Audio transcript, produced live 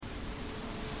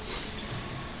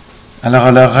Alors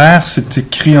à l'horaire, c'est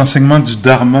écrit enseignement du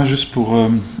Dharma, juste pour...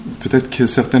 peut-être que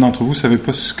certains d'entre vous ne savaient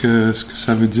pas ce que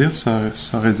ça veut dire, ça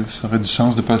aurait du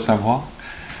sens de ne pas le savoir.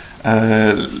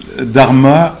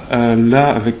 Dharma, là,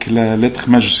 avec la lettre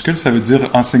majuscule, ça veut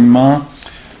dire enseignement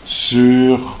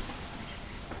sur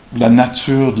la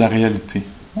nature de la réalité.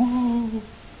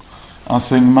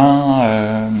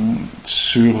 Enseignement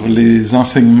sur les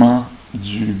enseignements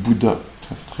du Bouddha,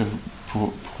 ça pourrait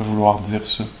vouloir dire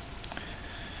ça.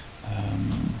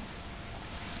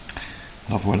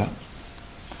 Alors voilà.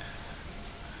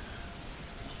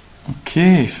 Ok,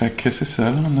 fait que c'est ça,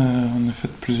 là, on a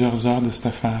fait plusieurs heures de cette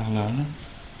affaire-là.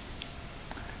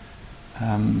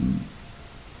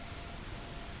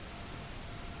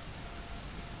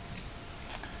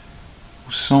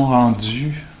 Où sont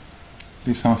rendues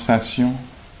les sensations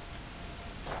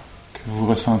que vous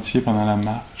ressentiez pendant la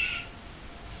marche?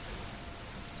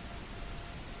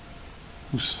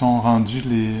 Où sont rendues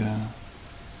les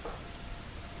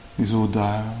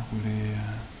odeurs ou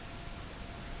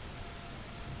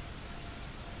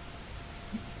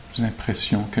les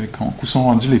impressions quelconques? Où sont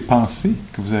rendues les pensées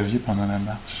que vous aviez pendant la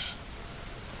marche?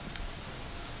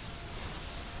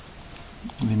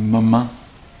 Les moments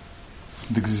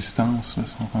d'existence là,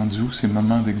 sont rendus où, ces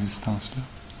moments d'existence-là?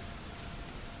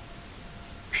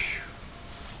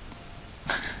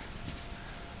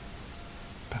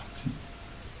 Parti.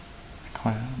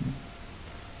 Incroyable.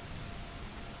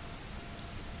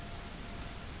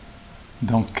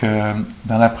 Donc,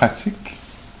 dans la pratique,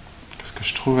 ce que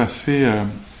je trouve assez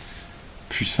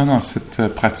puissant dans cette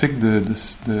pratique de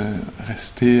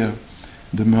rester,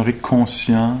 demeurer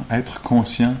conscient, être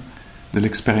conscient de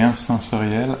l'expérience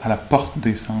sensorielle à la porte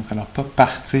des sens. Alors, pas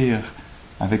partir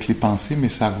avec les pensées, mais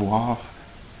savoir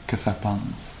que ça pense.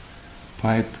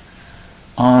 Pas être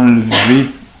enlevé,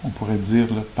 on pourrait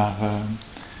dire, là, par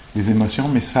les émotions,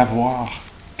 mais savoir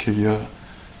qu'il y a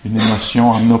une émotion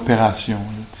en opération.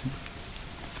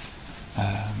 Là,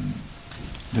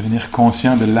 devenir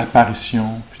conscient de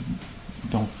l'apparition, puis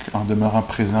donc en demeurant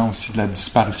présent aussi de la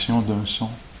disparition d'un son.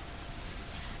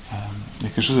 Il y a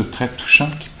quelque chose de très touchant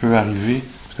qui peut arriver,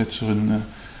 peut-être sur une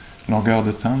longueur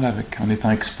de temps, là, en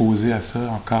étant exposé à ça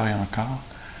encore et encore.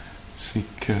 C'est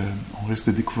qu'on risque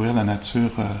de découvrir la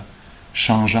nature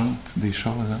changeante des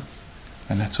choses, hein?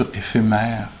 La nature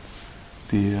éphémère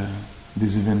des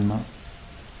événements.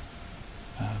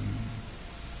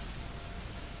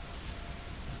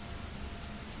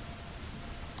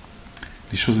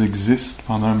 Les choses existent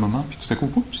pendant un moment, puis tout à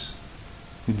coup, oups,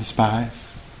 elles disparaissent.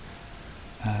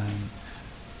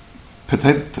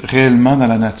 Peut-être réellement dans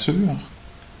la nature,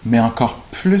 mais encore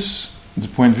plus du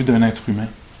point de vue d'un être humain.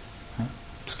 Hein?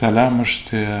 Tout à l'heure, moi,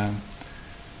 il y a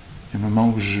un moment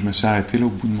où je me suis arrêté là, au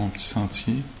bout de mon petit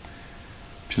sentier.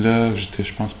 Puis là, j'étais,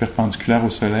 je pense, perpendiculaire au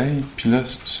soleil. Puis là,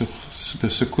 de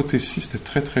ce côté-ci, c'était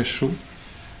très, très chaud.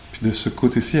 Puis de ce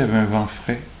côté-ci, il y avait un vent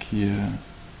frais qui...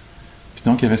 Puis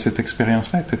donc, il y avait cette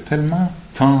expérience-là, elle était tellement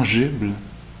tangible,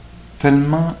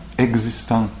 tellement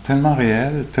existante, tellement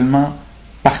réelle, tellement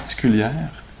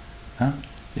particulière. Hein?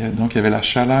 Donc, il y avait la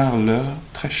chaleur là,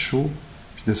 très chaud,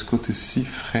 puis de ce côté-ci,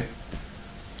 frais.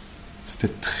 C'était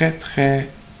très, très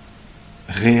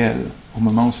réel au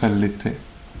moment où ça l'était.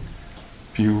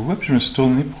 Puis, hop, je me suis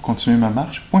tourné pour continuer ma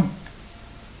marche. Point.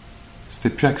 C'était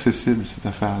plus accessible, cette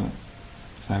affaire-là.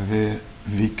 Ça avait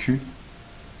vécu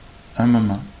un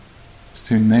moment.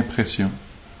 C'était une impression.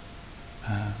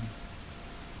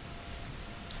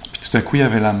 Puis tout à coup, il y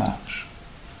avait la marche.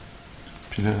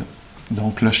 Puis là,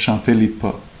 donc là, je chantais les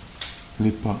pas.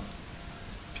 Les pas.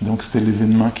 Puis donc, c'était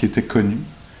l'événement qui était connu.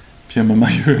 Puis à un moment,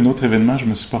 il y a eu un autre événement, je ne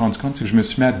me suis pas rendu compte, c'est que je me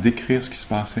suis mis à décrire ce qui se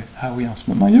passait. Ah oui, en ce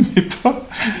moment, il y a mes pas.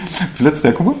 Puis là, tout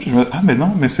à coup, je me dis, ah mais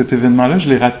non, mais cet événement-là, je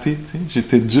l'ai raté. Tu sais.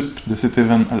 J'étais dupe de cet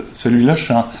événement. Celui-là, je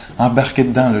suis embarqué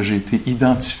dedans. Là. J'ai été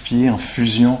identifié en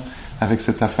fusion avec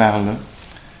cette affaire-là.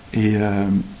 Et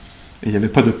il n'y avait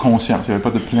pas de conscience, il n'y avait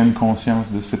pas de pleine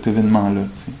conscience de cet événement-là.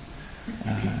 Tu sais.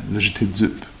 Là, j'étais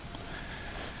dupe.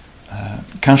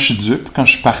 Quand je suis dupe, quand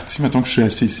je suis parti, mettons que je suis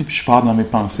assis ici puis je pars dans mes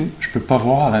pensées, je ne peux pas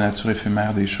voir la nature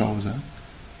éphémère des choses. Hein.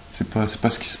 C'est pas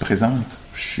ce qui se présente.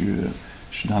 Je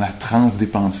suis dans la transe des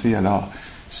pensées. Alors,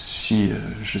 si,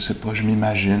 je sais pas, je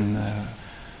m'imagine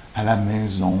à la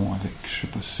maison avec, je sais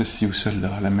pas, ceci ou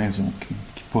cela, à la maison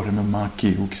qui pourrait me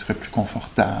manquer ou qui serait plus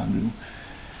confortable.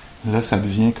 Là, ça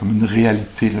devient comme une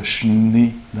réalité. Là. Je suis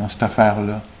né dans cette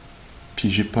affaire-là.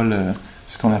 Puis j'ai pas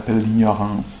ce qu'on appelle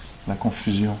l'ignorance, la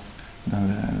confusion dans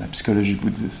la psychologie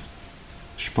bouddhiste.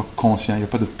 Je suis pas conscient. Il n'y a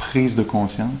pas de prise de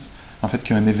conscience. En fait,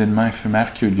 qu'il y a un événement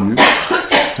éphémère qui a lieu.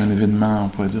 C'est un événement, on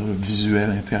pourrait dire,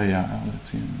 visuel intérieur.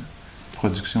 Là, une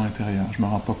production intérieure. Je me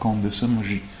rends pas compte de ça. Moi,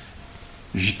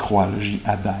 j'y crois, là, j'y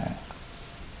adhère.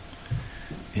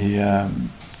 Et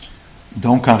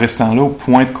donc, en restant là, au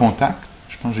point de contact,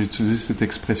 je pense que j'ai utilisé cette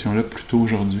expression-là plus tôt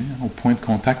aujourd'hui, au point de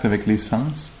contact avec les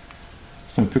sens,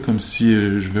 c'est un peu comme si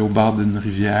je vais au bord d'une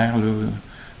rivière, là,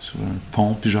 sur un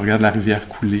pont, puis je regarde la rivière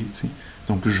couler, tu sais.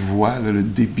 Donc, je vois là, le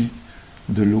débit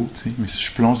de l'eau, tu sais. Mais si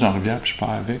je plonge dans la rivière, puis je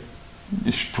pars avec, je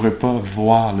ne pourrais pas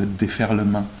voir le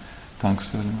déferlement tant que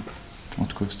ça, là. En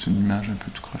tout cas, c'est une image un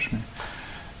peu tout croche, mais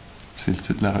c'est le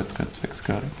titre de la retraite, fait que c'est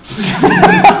correct.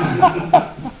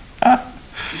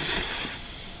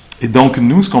 Et donc,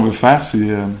 nous, ce qu'on veut faire, c'est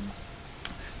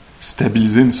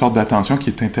stabiliser une sorte d'attention qui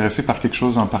est intéressée par quelque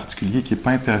chose en particulier, qui n'est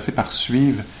pas intéressée par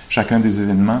suivre chacun des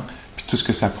événements, puis tout ce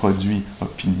que ça produit,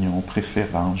 opinion,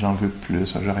 préférence, j'en veux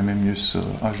plus, j'aurais aimé mieux ça,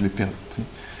 je l'ai perdu. T'sais.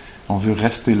 On veut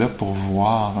rester là pour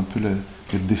voir un peu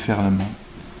le déferlement.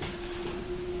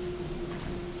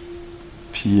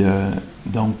 Puis,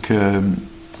 donc,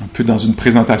 un peu dans une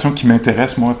présentation qui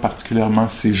m'intéresse, moi, particulièrement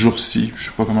ces jours-ci, je ne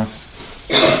sais pas comment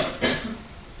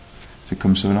c'est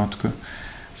comme ça, là, en tout cas.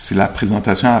 C'est la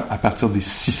présentation à partir des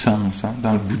 6 sens. Hein.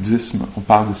 Dans le bouddhisme, on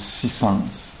parle de 6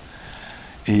 sens.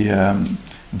 Et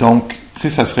donc, tu sais,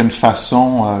 ça serait une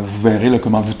façon, vous verrez là,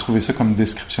 comment vous trouvez ça comme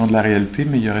description de la réalité,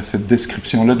 mais il y aurait cette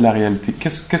description-là de la réalité.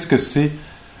 Qu'est-ce que c'est,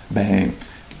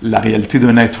 la réalité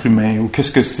d'un être humain, ou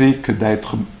qu'est-ce que c'est que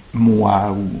d'être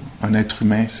moi, ou un être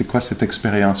humain? C'est quoi cette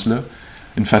expérience-là?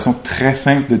 Une façon très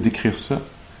simple de décrire ça,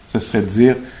 ce serait de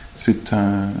dire, c'est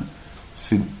un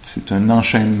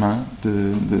enchaînement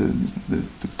de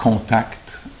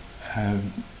contact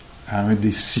à un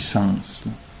des 6 sens.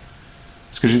 Là.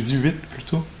 Est-ce que j'ai dit 8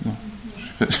 plutôt? Non.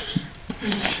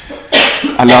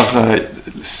 Alors,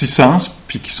 6 sens,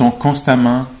 puis qui sont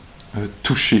constamment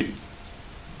touchés,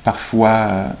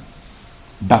 parfois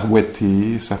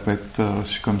barouettés, ça peut être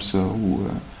reçu comme ça, ou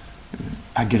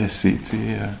agressé, tu sais.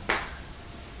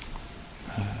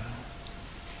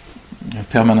 Il y a un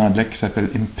terme en anglais qui s'appelle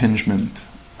impingement.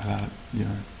 Alors, il y a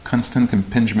un constant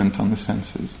impingement on the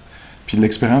senses. Puis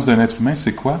l'expérience d'un être humain,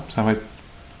 c'est quoi? Ça va être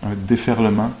un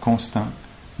déferlement constant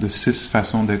de 6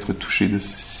 façons d'être touché, de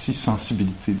 6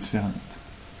 sensibilités différentes.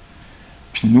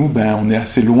 Puis nous, on est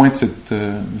assez loin de cette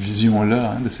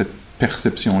vision-là, hein, de cette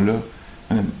perception-là.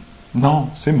 Non,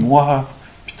 c'est moi,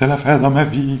 puis telle affaire dans ma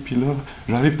vie, puis là,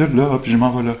 j'arrive de là, puis je m'en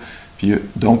vais là. Puis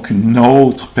donc une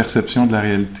autre perception de la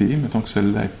réalité, mettons que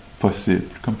celle-là est possible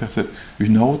comme perception.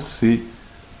 Une autre, c'est,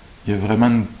 il y a vraiment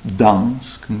une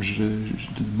danse, comme je le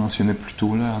mentionnais plus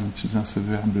tôt, là, en utilisant ce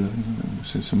verbe-là,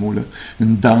 ce mot-là,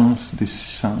 une danse des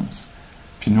 6 sens.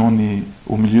 Puis nous, on est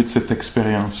au milieu de cette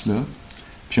expérience-là,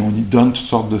 puis on y donne toutes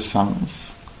sortes de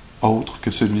sens, autres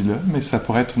que celui-là, mais ça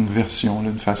pourrait être une version, là,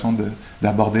 une façon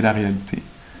d'aborder la réalité.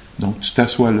 Donc, tu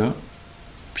t'assois là,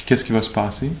 puis qu'est-ce qui va se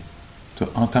passer? Tu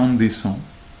vas entendre des sons,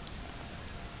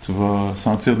 tu vas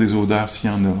sentir des odeurs s'il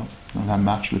y en a. Dans la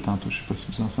marche, le tantôt, je ne sais pas si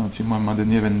vous en sentiez. Moi, à un moment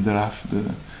donné, il y avait une draft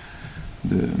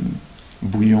de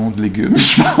bouillon de légumes,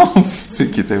 je pense, tu sais,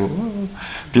 qui était... Oh.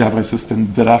 Puis après ça, c'était une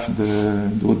draft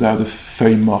d'odeur de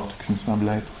feuilles mortes, qui me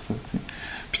semblait être ça, tu sais.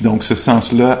 Puis donc, ce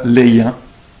sens-là, l'ayant,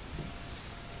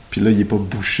 puis là, il n'est pas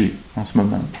bouché en ce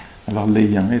moment. Alors,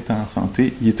 l'ayant étant en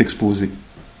santé, il est exposé.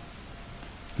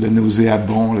 Le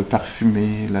nauséabond, le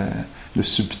parfumé, le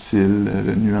subtil,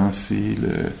 le nuancé,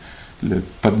 le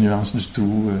pas de nuance du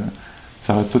tout,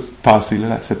 ça va tout passer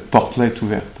là, cette porte-là est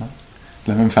ouverte. Hein.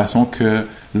 De la même façon que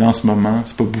là, en ce moment,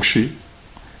 c'est pas bouché,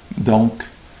 donc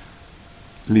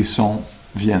les sons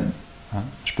viennent. Hein.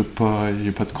 Je peux pas, il n'y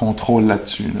a pas de contrôle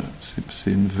là-dessus. Là. C'est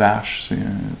une vache, c'est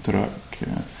un troc,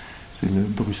 c'est le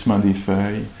bruissement des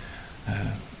feuilles,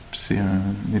 c'est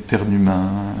un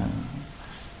éternuement,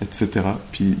 etc.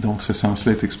 Puis donc ce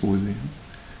sens-là est exposé.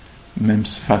 Même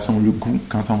façon, le goût,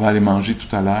 quand on va aller manger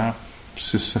tout à l'heure,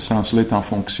 ce sens-là est en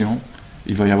fonction,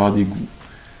 il va y avoir des goûts.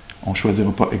 On ne choisira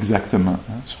pas exactement,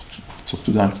 hein,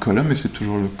 surtout dans le cas-là, mais c'est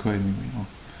toujours le cas. Anyway. On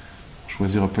ne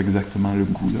choisira pas exactement le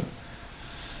goût, là.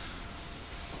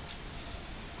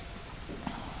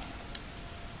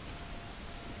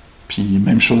 Puis,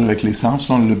 même chose avec les sens,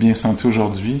 là, on l'a bien senti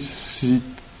aujourd'hui. Si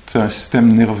tu as un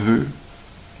système nerveux,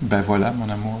 ben voilà, mon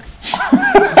amour.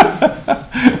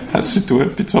 Assis-toi,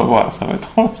 puis tu vas voir, ça va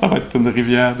être une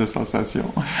rivière de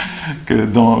sensations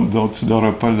dont tu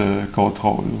n'auras pas le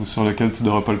contrôle, ou sur lequel tu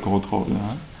n'auras pas le contrôle.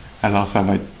 Hein? Alors, ça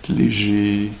va être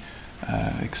léger,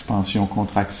 expansion,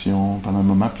 contraction, pendant un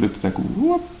moment, puis là, tout à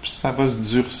coup, ça va se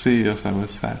durcir, ça va,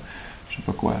 je sais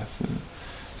pas quoi,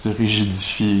 se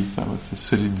rigidifier, ça va se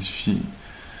solidifier.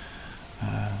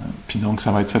 Puis donc,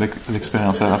 ça va être ça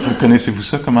l'expérience. Alors, connaissez-vous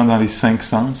ça, comment dans les 5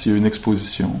 sens, il y a une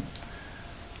exposition?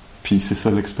 Puis c'est ça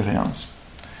l'expérience.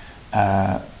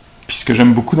 Puis ce que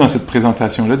j'aime beaucoup dans cette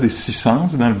présentation-là des 6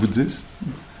 sens dans le bouddhisme,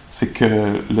 c'est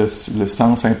que le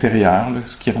sens intérieur, là,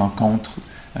 ce qui rencontre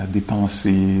des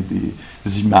pensées,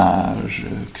 des images,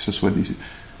 que ce soit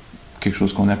quelque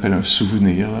chose qu'on appelle un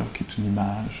souvenir, là, qui est une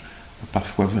image,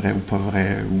 parfois vraie ou pas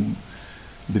vraie, ou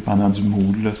dépendant du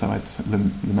mood, là, ça va être le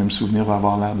même souvenir va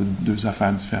avoir l'air de 2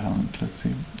 affaires différentes. Là,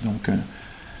 donc,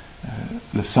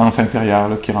 le sens intérieur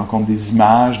là, qui rencontre des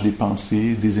images, des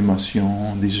pensées, des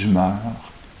émotions, des humeurs.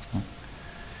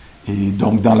 Et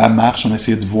donc, dans la marche, on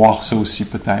essayait de voir ça aussi,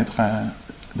 peut-être,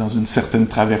 dans une certaine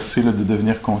traversée, là, de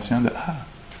devenir conscient de « Ah,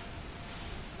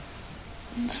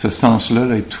 ce sens-là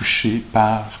là, est touché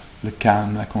par le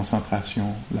calme, la concentration,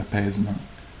 l'apaisement. »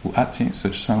 Ou « Ah, tiens,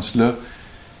 ce sens-là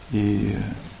est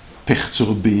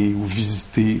perturbé ou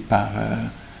visité par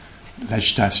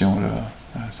l'agitation, là.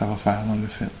 Ça va faire dans le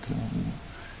fait, là, ou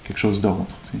quelque chose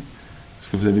d'autre. Tu sais. Est-ce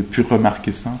que vous avez pu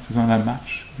remarquer ça en faisant la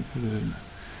marche?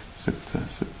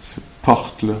 Cette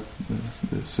porte-là,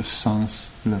 de ce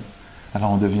sens-là. Alors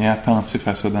on devient attentif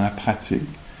à ça dans la pratique,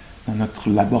 dans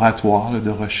notre laboratoire là, de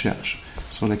recherche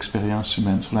sur l'expérience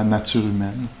humaine, sur la nature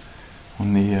humaine.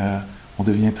 On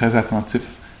devient très attentif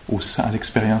à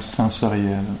l'expérience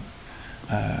sensorielle,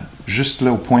 juste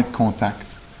là au point de contact.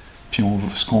 Puis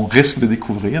ce qu'on risque de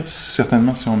découvrir,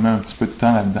 certainement si on met un petit peu de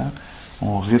temps là-dedans,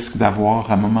 on risque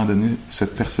d'avoir à un moment donné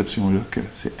cette perception-là que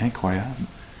c'est incroyable.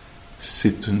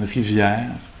 C'est une rivière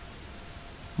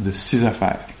de 6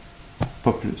 affaires,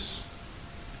 pas plus.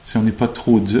 Si on n'est pas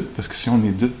trop dupe, parce que si on est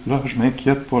dupe, là, je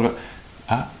m'inquiète pour le...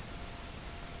 Ah,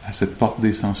 à cette porte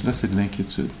d'essence-là, c'est de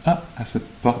l'inquiétude. Ah, à cette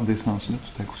porte d'essence-là,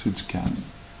 tout à coup, c'est du calme.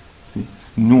 T'sais.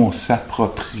 Nous, on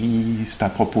s'approprie, c'est à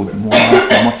propos de moi,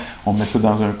 c'est moi. On met ça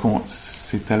dans un compte,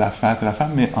 c'est telle affaire,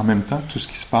 mais en même temps, tout ce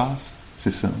qui se passe,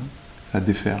 c'est ça. Ça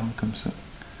déferle comme ça.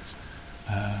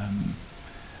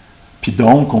 Puis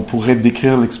donc, on pourrait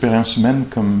décrire l'expérience humaine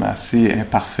comme assez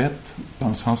imparfaite, dans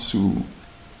le sens où,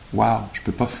 wow, je ne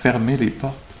peux pas fermer les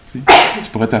portes. Tu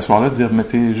pourrais t'asseoir là et dire,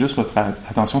 mettez juste votre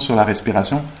attention sur la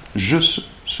respiration, juste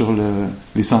sur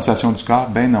les sensations du corps.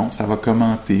 Ben non, ça va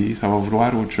commenter, ça va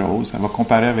vouloir autre chose, ça va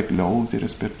comparer avec l'autre, et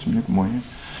respectes-tu mieux que moi?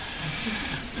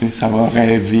 Tu sais, ça va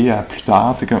rêver à plus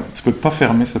tard. Tu ne peux pas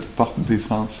fermer cette porte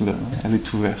d'essence-là, elle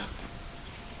est ouverte.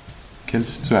 Quelle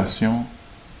situation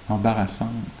embarrassante.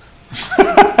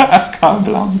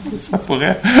 Accablante, ça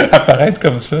pourrait apparaître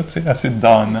comme ça, tu sais, assez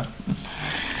donnant.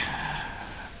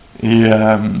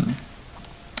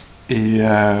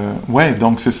 Ouais,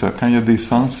 donc c'est ça. Quand il y a des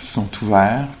sens qui sont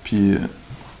ouverts, puis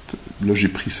là j'ai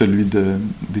pris celui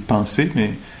des pensées,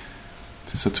 mais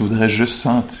c'est ça, tu voudrais juste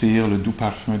sentir le doux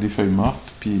parfum des feuilles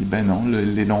mortes, puis ben non,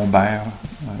 les lombaires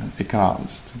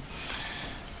écrasent.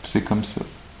 C'est comme ça.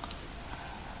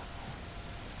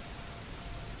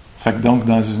 Fait que donc,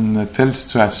 dans une telle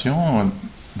situation,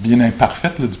 bien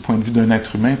imparfaite, là, du point de vue d'un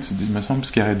être humain, tu te dis, il me semble que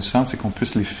ce qui aurait du sens, c'est qu'on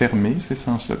puisse les fermer, ces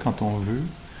sens-là, quand on veut.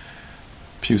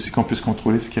 Puis aussi qu'on puisse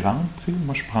contrôler ce qui rentre. T'sais.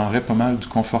 Moi, je prendrais pas mal du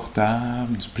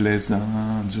confortable, du plaisant,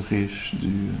 du riche,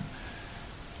 du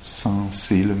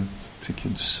sensé, là, qui a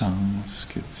du sens,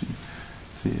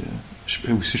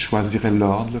 je aussi choisirais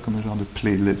l'ordre, là, comme un genre de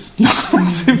playlist.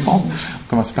 C'est bon, on va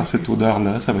commencer par cette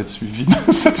odeur-là, ça va être suivi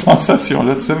de cette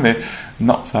sensation-là, tout ça, mais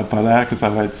non, ça n'a pas l'air que ça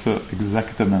va être ça,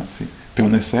 exactement. T'sais. Puis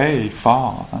on essaye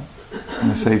fort, hein?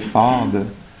 On essaye fort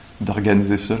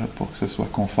d'organiser ça là, pour que ce soit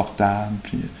confortable,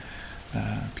 puis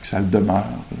que ça le demeure.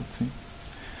 Là, t'sais.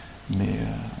 Mais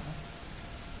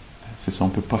c'est ça, on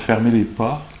ne peut pas fermer les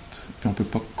portes, puis on ne peut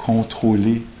pas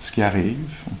contrôler ce qui arrive,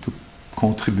 on peut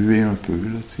contribuer un peu.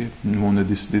 Là, nous, on a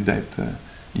décidé d'être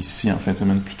ici en fin de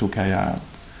semaine plutôt qu'ailleurs.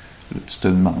 Là, tu te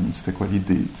demandes, c'était quoi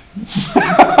l'idée?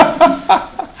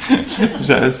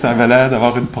 Ça avait l'air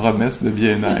d'avoir une promesse de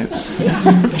bien-être.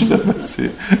 Puis là,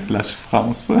 c'est la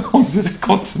souffrance. On dirait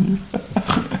continue.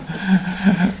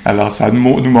 Alors, ça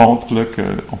nous montre là,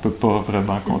 qu'on ne peut pas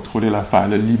vraiment contrôler l'affaire.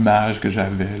 Là, l'image que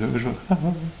j'avais, là,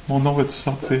 mon nom va-tu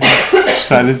sortir? Je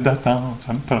suis à la liste d'attente,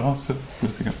 ça me prend ça.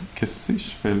 Qu'est-ce que je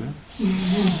fais là?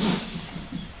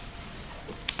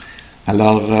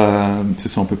 Alors, c'est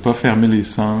ça, on ne peut pas fermer les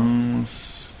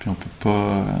sens, puis on ne peut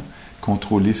pas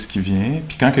contrôler ce qui vient.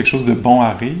 Puis quand quelque chose de bon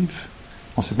arrive,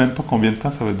 on ne sait même pas combien de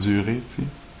temps ça va durer, tu sais.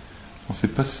 On ne sait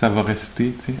pas si ça va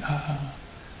rester, tu sais. Ah,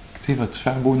 tu sais, va-tu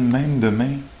faire beau de même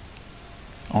demain?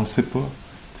 On ne le sait pas.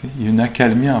 Tu sais. Il y a une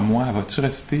accalmie en moi, va-tu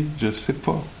rester? Je ne sais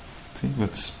pas. Tu sais,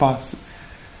 va-tu se passer?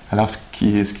 Alors, ce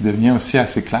qui devient aussi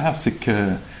assez clair, c'est que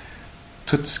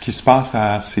tout ce qui se passe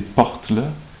à ces portes-là,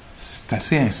 c'est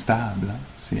assez instable. Hein?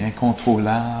 C'est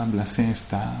incontrôlable, assez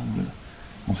instable.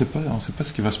 On ne sait pas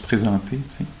ce qui va se présenter.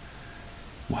 Tu sais.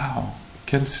 Wow!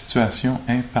 Quelle situation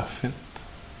imparfaite!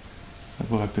 Ça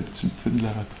vous rappelle-tu le titre de la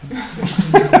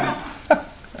retraite?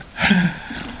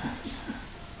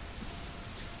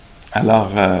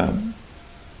 Alors,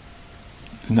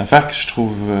 une affaire que je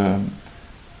trouve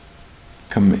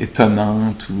comme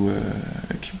étonnante ou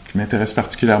qui m'intéresse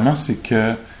particulièrement, c'est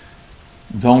que,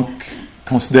 donc,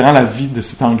 considérant la vie de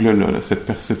cet angle-là, là, cette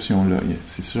perception-là,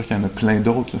 c'est sûr qu'il y en a plein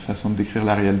d'autres façons de décrire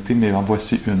la réalité, mais en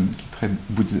voici une qui est très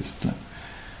bouddhiste. Là.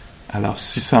 Alors,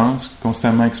 6 sens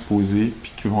constamment exposés,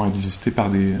 puis qui vont être visités par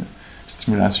des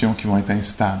stimulations qui vont être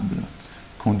instables, là,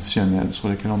 conditionnelles, sur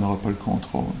lesquelles on n'aura pas le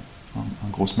contrôle, en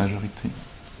grosse majorité.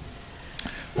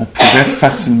 On pourrait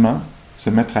facilement se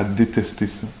mettre à détester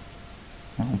ça.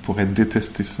 On pourrait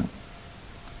détester ça.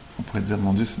 On pourrait dire,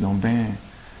 mon Dieu, c'est donc bien...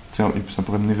 Ça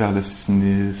pourrait mener vers le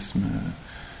cynisme,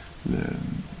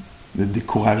 le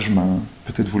découragement.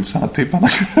 Peut-être vous le sentez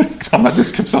dans ma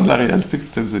description de la réalité.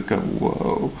 Peut-être vous êtes comme,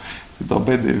 wow, c'est donc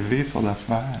bien d'élevé sur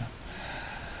l'affaire.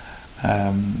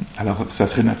 Alors, ça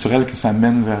serait naturel que ça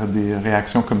mène vers des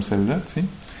réactions comme celle-là, tu sais.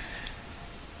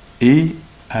 Et,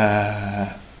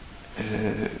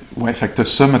 ouais, fait que tu as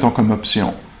ça, mettons, comme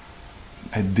option.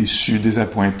 Être déçu,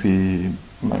 désappointé,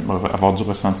 avoir du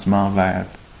ressentiment envers,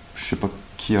 je sais pas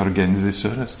qui a organisé ça,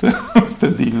 là, ce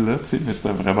deal-là, tu sais, mais c'était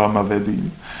vraiment un mauvais deal.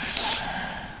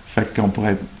 Fait qu'on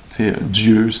pourrait être, tu sais,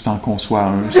 Dieu, si t'en conçois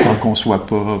un, si t'en conçois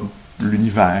pas,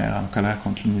 l'univers, en colère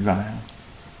contre l'univers.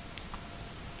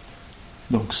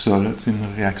 Donc ça, là, tu sais, une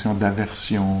réaction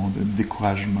d'aversion, de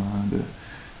découragement,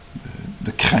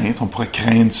 de crainte. On pourrait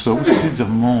craindre ça aussi, dire,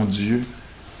 mon Dieu,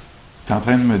 t'es en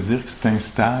train de me dire que c'est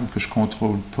instable, que je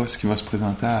contrôle pas ce qui va se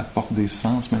présenter à la porte des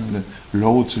sens, même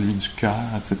l'autre, celui du cœur,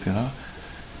 etc.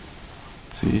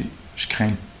 Tu sais, je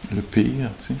crains le pire,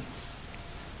 tu sais.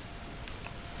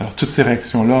 Alors, toutes ces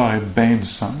réactions-là auraient bien du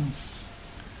sens.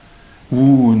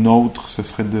 Ou une autre, ce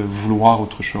serait de vouloir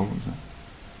autre chose.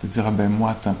 De dire, ah ben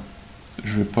moi, attends,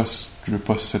 je veux pas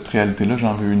cette réalité-là,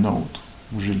 j'en veux une autre.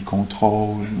 Où j'ai le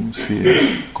contrôle, où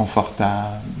c'est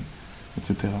confortable,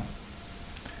 etc.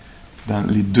 Dans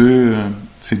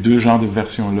ces deux genres de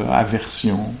versions-là,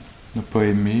 aversion, ne pas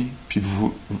aimer, puis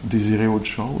vous désirer autre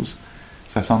chose,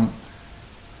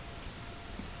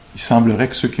 il semblerait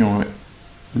que ceux qui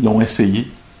l'ont essayé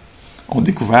ont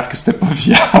découvert que c'était pas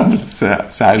viable,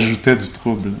 ça ajoutait du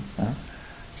trouble. Hein?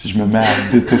 Si je me mets à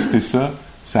détester ça,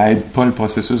 ça aide pas le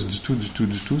processus du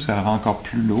tout, ça le rend encore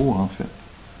plus lourd en fait.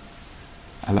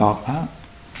 Alors,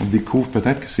 on découvre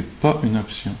peut-être que c'est pas une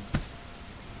option.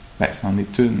 Ben, c'en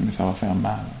est une, mais ça va faire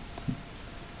mal. T'sais.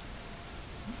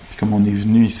 Puis comme on est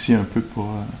venu ici un peu pour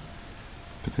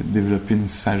peut-être développer une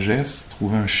sagesse,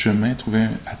 trouver un chemin,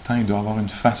 attends, il doit y avoir une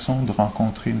façon de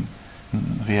rencontrer une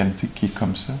réalité qui est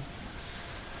comme ça.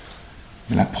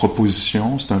 Et la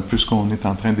proposition, c'est un peu ce qu'on est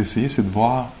en train d'essayer, c'est de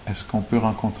voir est-ce qu'on peut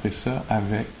rencontrer ça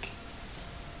avec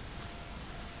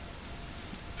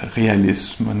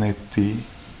réalisme, honnêteté,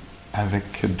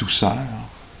 avec douceur,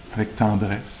 avec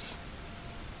tendresse,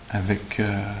 avec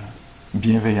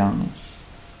bienveillance,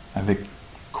 avec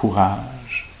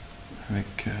courage,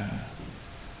 avec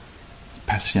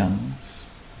patience.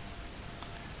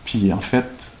 Puis en fait,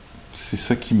 c'est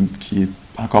ça qui est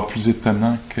encore plus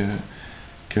étonnant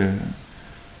que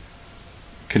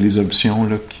les options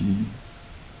là,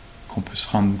 qu'on peut se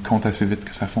rendre compte assez vite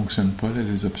que ça ne fonctionne pas, là,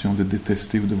 les options de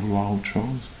détester ou de vouloir autre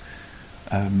chose.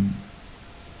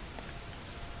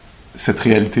 Cette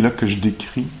réalité-là que je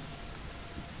décris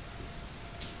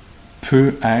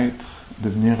peut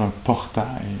devenir un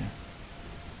portail,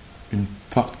 une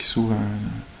porte qui s'ouvre,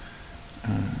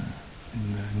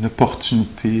 une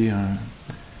opportunité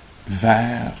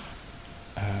vers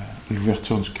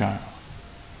l'ouverture du cœur.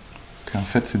 Qu'en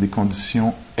fait, c'est des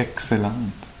conditions excellentes,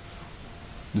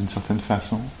 d'une certaine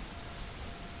façon,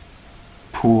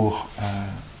 pour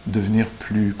devenir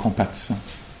plus compatissant.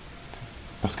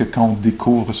 Parce que quand on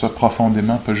découvre ça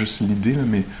profondément, pas juste l'idée, là,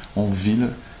 mais on vit, là,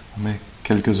 on met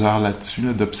quelques heures là-dessus,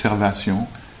 là, d'observation,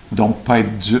 donc pas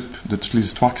être dupe de toutes les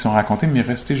histoires qui sont racontées, mais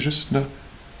rester juste là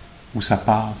où ça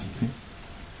passe, tu sais.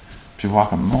 Puis voir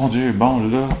comme, mon Dieu, bon,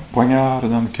 là, poignard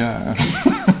dans le cœur.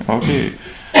 OK.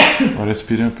 On va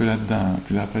respirer un peu là-dedans.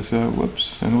 Puis là, après ça,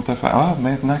 oups, c'est une autre affaire. Ah,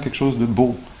 maintenant, quelque chose de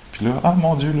beau. Puis là, ah,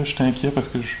 mon Dieu, là, je suis inquiet parce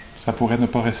que ça pourrait ne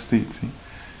pas rester, tu sais.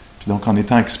 Puis donc, en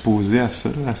étant exposé à ça,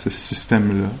 là, à ce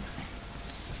système-là,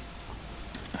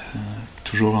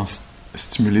 toujours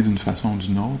stimulé d'une façon ou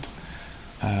d'une autre,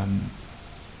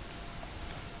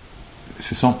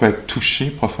 c'est ça, on peut être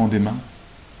touché profondément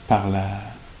par la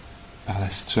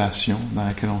situation dans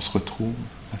laquelle on se retrouve,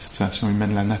 la situation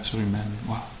humaine, la nature humaine.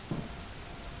 Wow!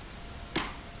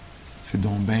 C'est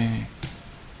donc bien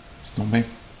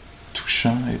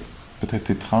touchant et peut-être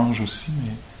étrange aussi,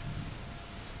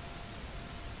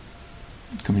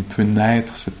 comme il peut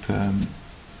naître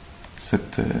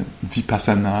cette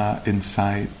vipassana,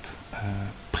 insight,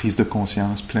 prise de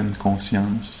conscience, pleine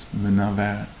conscience, menant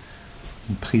vers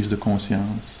une prise de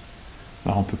conscience.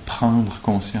 Alors on peut prendre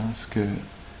conscience que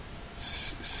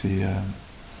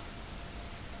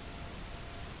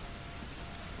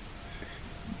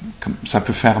comme ça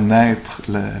peut faire naître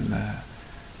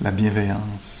la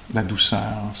bienveillance, la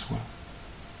douceur en soi,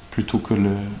 plutôt que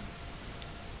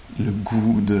le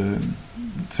goût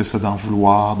c'est ça, d'en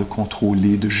vouloir, de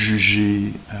contrôler, de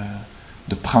juger,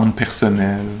 de prendre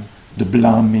personnel, de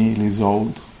blâmer les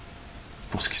autres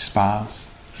pour ce qui se passe.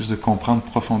 Juste de comprendre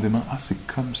profondément, c'est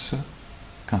comme ça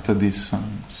quand tu as des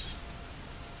sens.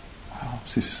 Alors,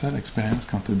 c'est ça l'expérience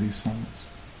quand tu as des sens.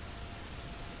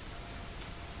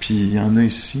 Puis il y en a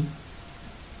ici,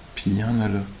 puis il y en a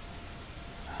là.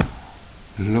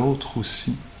 L'autre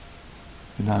aussi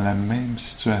est dans la même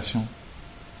situation.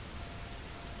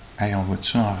 On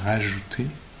va-tu en rajouter?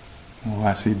 On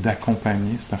va essayer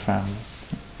d'accompagner cette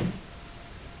affaire-là.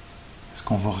 Est-ce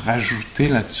qu'on va rajouter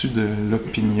là-dessus de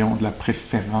l'opinion, de la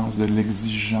préférence, de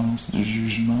l'exigence, du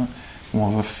jugement? Ou on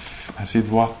va essayer de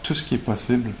voir tout ce qui est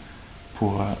possible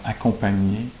pour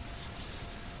accompagner,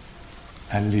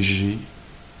 alléger,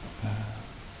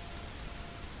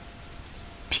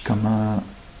 puis comment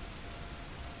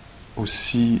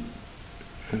aussi,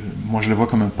 moi je le vois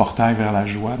comme un portail vers la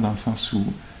joie, dans le sens où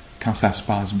quand ça se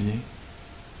passe bien,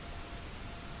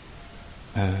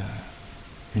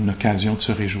 une occasion de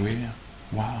se réjouir.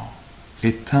 Wow!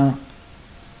 Étant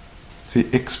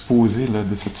exposé là,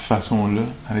 de cette façon-là,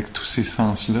 avec tous ces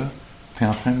sens-là, tu es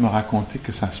en train de me raconter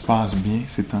que ça se passe bien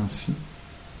ces temps-ci.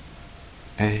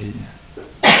 Hey!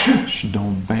 Je suis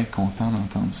donc bien content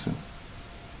d'entendre ça.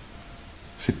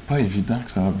 C'est pas évident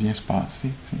que ça va bien se passer,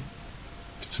 tu sais.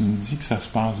 Puis tu me dis que ça se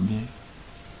passe bien.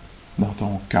 Dans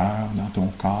ton cœur, dans ton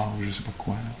corps, je sais pas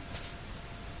quoi.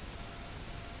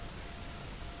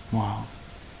 Wow!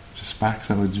 J'espère que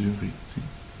ça va durer, tu sais.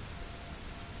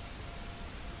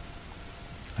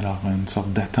 Alors, une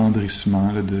sorte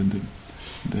d'attendrissement, là, de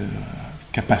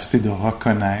capacité de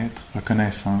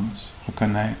reconnaissance,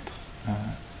 reconnaître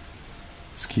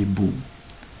ce qui est beau,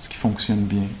 ce qui fonctionne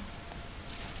bien.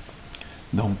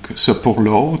 Donc, ça pour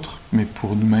l'autre, mais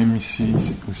pour nous-mêmes ici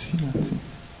aussi, là, tu sais.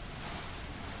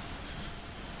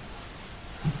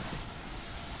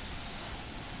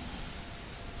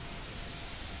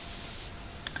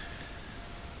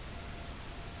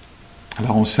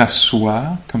 Alors, on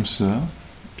s'assoit comme ça,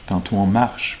 puis tantôt on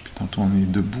marche, puis tantôt on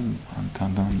est debout, en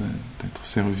attendant d'être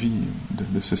servi,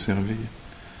 de se servir.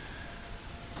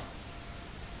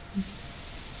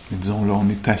 Et disons, là, on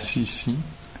est assis ici,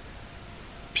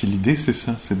 puis l'idée, c'est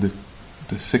ça, c'est de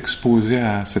s'exposer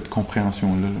à cette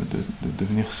compréhension-là, de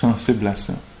devenir sensible à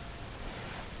ça.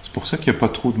 C'est pour ça qu'il n'y a pas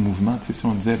trop de mouvement. Tu sais, si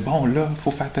on disait, bon, là, il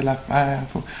faut faire telle affaire,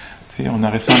 tu sais, on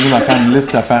aurait sans doute à faire une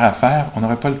liste d'affaires à faire, on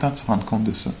n'aurait pas le temps de se rendre compte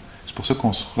de ça. C'est pour ça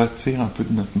qu'on se retire un peu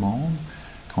de notre monde,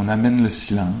 qu'on amène le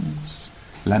silence,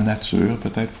 la nature,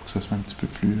 peut-être pour que ça soit un petit peu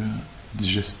plus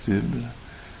digestible,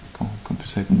 qu'on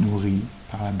puisse être nourri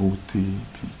par la beauté,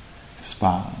 puis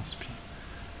l'espace, puis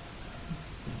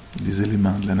les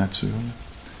éléments de la nature.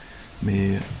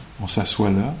 Mais on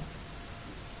s'assoit là,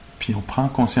 puis on prend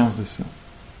conscience de ça.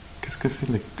 Qu'est-ce que c'est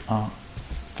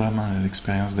vraiment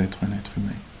l'expérience d'être un être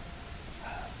humain?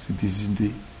 C'est des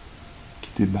idées qui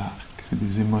débarquent, c'est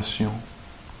des émotions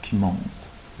qui montent.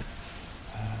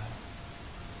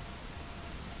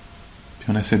 Puis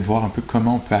on essaie de voir un peu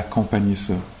comment on peut accompagner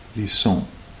ça. Les sons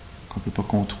qu'on ne peut pas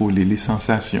contrôler, les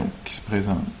sensations qui se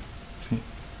présentent. Tu sais.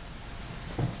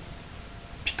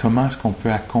 Puis comment est-ce qu'on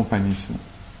peut accompagner ça?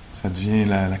 Ça devient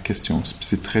la question,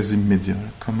 c'est très immédiat. Là.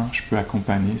 Comment je peux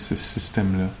accompagner ce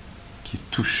système-là qui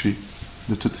est touché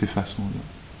de toutes ces façons-là?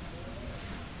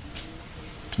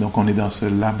 Puis donc on est dans ce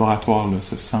laboratoire-là,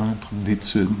 ce centre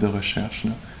d'études, de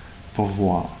recherche-là, pour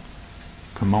voir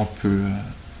comment on peut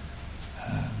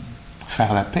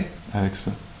faire la paix avec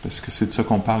ça. Parce que c'est de ça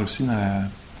qu'on parle aussi dans la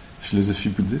philosophie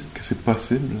bouddhiste, que c'est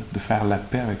possible de faire la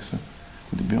paix avec ça.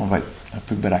 Au début, on va être un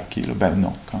peu braqué, là. Ben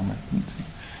non, quand même. T'sais.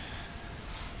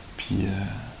 Puis,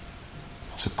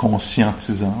 en se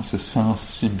conscientisant, se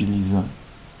sensibilisant,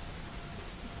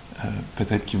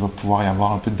 peut-être qu'il va pouvoir y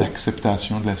avoir un peu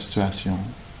d'acceptation de la situation,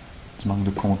 du manque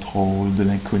de contrôle, de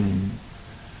l'inconnu.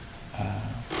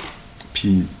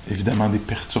 Puis, évidemment, des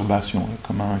perturbations, là,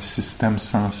 comment un système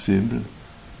sensible,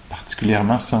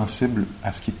 particulièrement sensible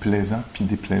à ce qui est plaisant puis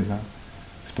déplaisant.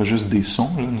 C'est pas juste des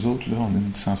sons, là, nous autres, là, on a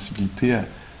une sensibilité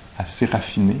assez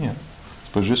raffinée. Hein.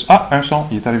 C'est pas juste, un son,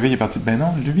 il est arrivé, il est parti. Ben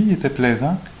non, lui, il était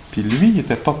plaisant, puis lui, il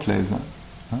était pas plaisant.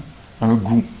 Hein. Un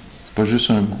goût. C'est pas juste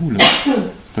un goût, là.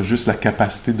 C'est pas juste la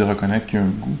capacité de reconnaître qu'il y a un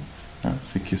goût, hein,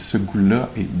 c'est que ce goût-là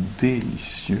est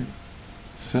délicieux.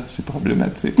 Ça, c'est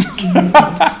problématique.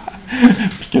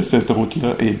 Puis que cet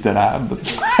autre-là est drabe,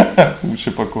 ou je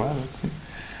sais pas quoi. Là, tu sais.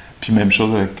 Puis même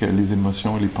chose avec les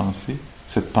émotions et les pensées.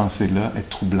 Cette pensée-là est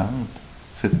troublante.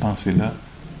 Cette pensée-là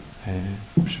est,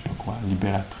 je sais pas quoi,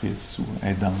 libératrice, ou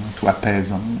aidante, ou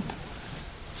apaisante.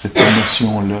 Cette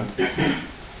émotion-là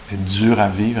est dure à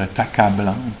vivre, est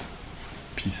accablante.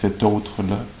 Puis cet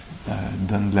autre-là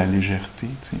donne de la légèreté.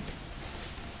 Tu sais.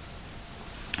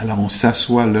 Alors on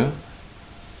s'assoit là,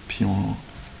 puis on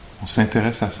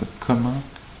s'intéresse à ça. Comment?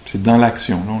 Puis c'est dans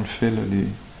l'action. Là, on le fait, là, les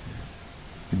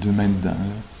deux mains dedans. Là.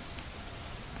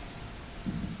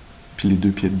 Puis les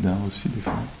deux pieds dedans aussi, des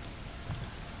fois.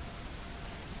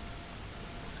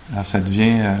 Alors ça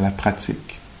devient la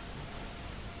pratique.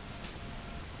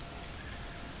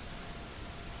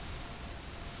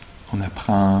 On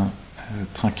apprend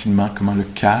tranquillement comment le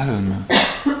calme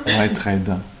va être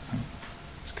aidant.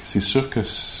 Parce que c'est sûr que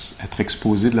être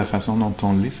exposé de la façon dont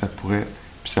on l'est, ça pourrait,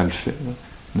 puis ça le fait, là,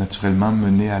 naturellement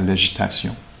mener à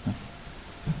l'agitation. Hein.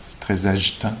 C'est très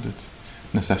agitant, là, tu sais.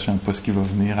 Ne sachant pas ce qui va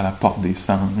venir à la porte des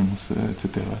sens,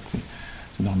 etc. Tu sais.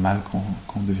 C'est normal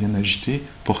qu'on devienne agité.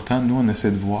 Pourtant, nous, on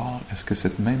essaie de voir, est-ce que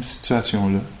cette même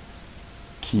situation-là,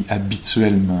 qui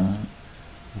habituellement,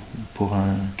 pour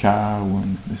un cœur ou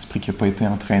un esprit qui n'a pas été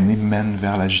entraîné, mène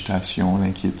vers l'agitation,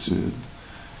 l'inquiétude,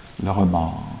 le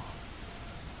remords,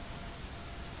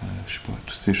 je sais pas,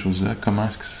 toutes ces choses-là, comment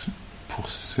est-ce que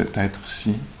pour cet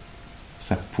être-ci,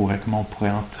 comment on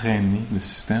pourrait entraîner le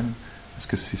système? Est-ce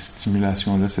que ces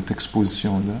stimulations-là, cette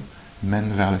exposition-là,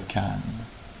 mènent vers le calme,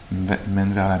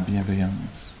 mènent vers la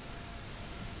bienveillance,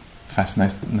 fassent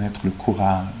naître le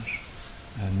courage,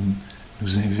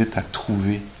 nous invitent à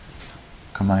trouver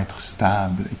comment être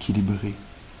stable, équilibré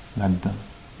là-dedans.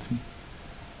 Tu sais.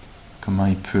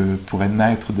 Comment pourrait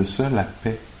naître de ça la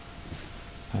paix,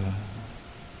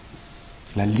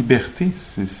 la liberté,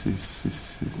 c'est de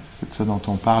ça dont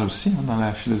on parle aussi hein, dans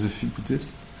la philosophie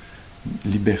bouddhiste.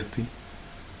 Liberté.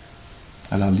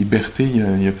 Alors, liberté,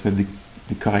 il y a peut-être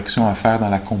des corrections à faire dans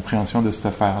la compréhension de cette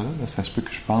affaire-là. Là, ça se peut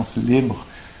que je pense libre.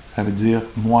 Ça veut dire,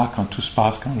 moi, quand tout se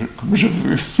passe comme je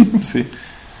veux. Tu sais,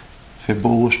 il fait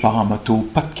beau, je pars en moto,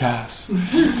 pas de casse.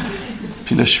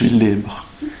 Puis là, je suis libre.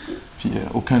 Puis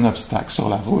aucun obstacle sur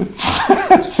la route,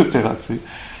 etc. Tu sais.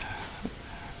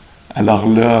 Alors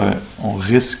là, on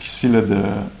risque ici là,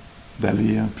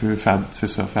 d'aller un peu faire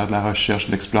de la recherche,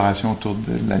 de l'exploration autour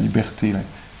de la liberté. Là.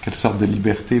 Quelle sorte de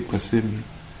liberté est possible?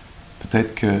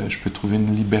 Peut-être que je peux trouver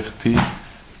une liberté,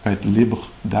 je peux être libre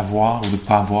d'avoir ou de ne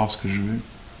pas avoir ce que je veux.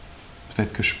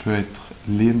 Peut-être que je peux être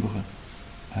libre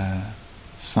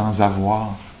sans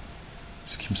avoir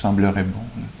ce qui me semblerait bon,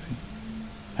 là, tu sais,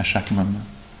 à chaque moment.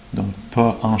 Donc,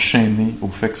 pas enchaîné au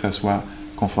fait que ça soit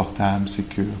confortable,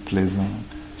 sécure, plaisant,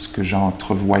 ce que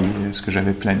j'entrevoyais, ce que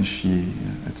j'avais planifié,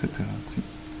 etc. Tu sais.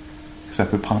 Ça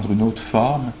peut prendre une autre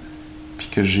forme, puis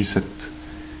que j'ai cette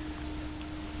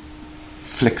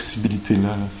flexibilité-là,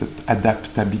 là, cette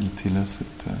adaptabilité-là,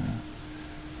 cette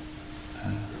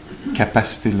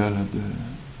capacité-là là,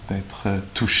 d'être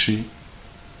touché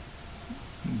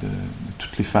de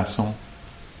toutes les façons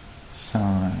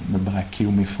sans me braquer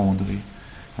ou m'effondrer.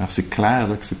 Alors c'est clair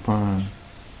là, que c'est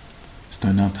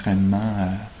un entraînement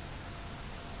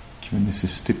qui va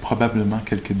nécessiter probablement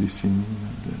quelques décennies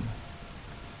là,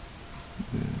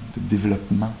 de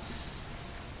développement.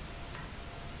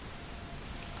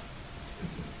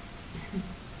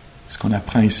 Ce qu'on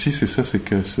apprend ici, c'est ça, c'est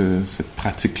que cette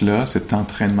pratique-là, cet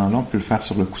entraînement-là, on peut le faire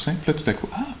sur le coussin, puis là, tout à coup,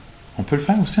 on peut le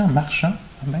faire aussi en marchant,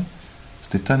 quand même.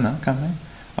 C'est étonnant, quand même.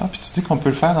 Puis tu dis qu'on peut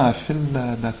le faire dans la file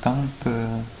d'attente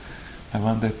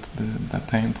avant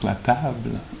d'atteindre la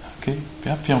table. OK?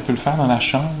 Puis on peut le faire dans la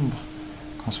chambre,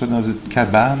 qu'on soit dans une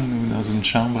cabane ou dans une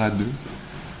chambre à deux.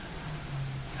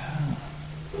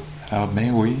 Alors,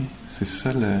 ben oui, c'est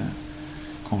ça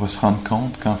qu'on va se rendre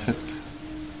compte qu'en fait,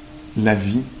 la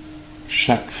vie,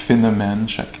 chaque phénomène,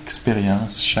 chaque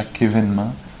expérience, chaque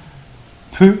événement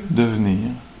peut devenir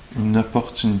une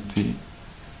opportunité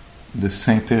de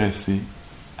s'intéresser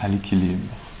à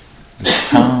l'équilibre, de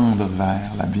tendre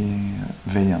vers la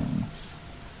bienveillance,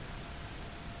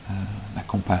 la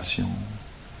compassion,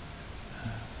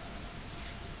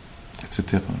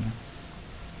 etc.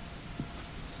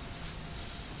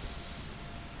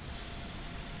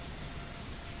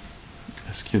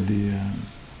 Est-ce qu'il y a des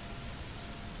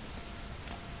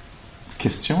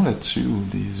questions là-dessus, ou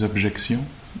des objections,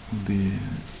 ou des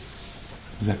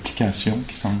applications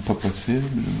qui ne semblent pas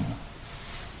possibles, ou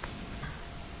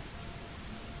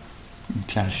une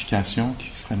clarification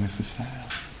qui serait nécessaire?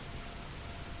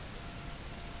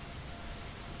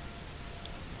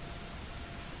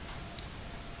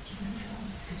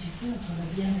 conflit entre la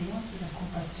bienveillance et la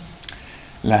compassion?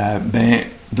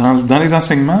 Dans les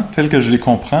enseignements tels que je les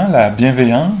comprends, la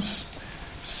bienveillance,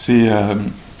 c'est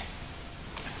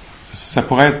je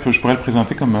pourrais le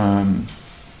présenter comme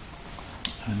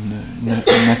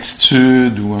une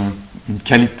attitude ou une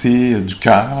qualité du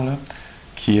cœur là,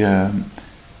 qui est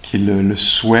le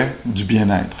souhait du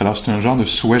bien-être. Alors c'est un genre de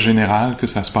souhait général que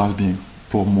ça se passe bien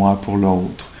pour moi, pour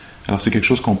l'autre. Alors c'est quelque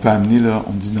chose qu'on peut amener, là,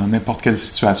 on dit dans n'importe quelle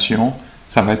situation,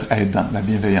 ça va être aidant, la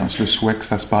bienveillance, le souhait que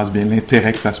ça se passe bien,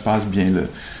 l'intérêt que ça se passe bien,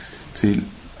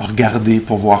 regarder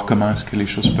pour voir comment est-ce que les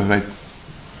choses peuvent être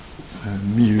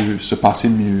mieux, se passer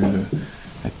mieux,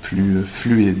 être plus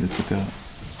fluide, etc.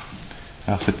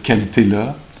 Alors cette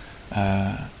qualité-là,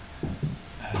 elle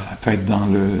peut être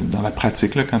dans la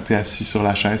pratique, là, quand tu es assis sur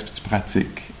la chaise puis tu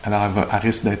pratiques. Alors elle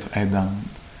risque d'être aidante.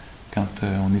 Quand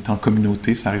on est en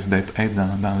communauté, ça risque d'être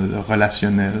aidant. Dans le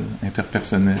relationnel,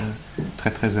 interpersonnel,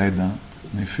 très très aidant.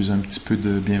 On infuse un petit peu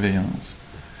de bienveillance.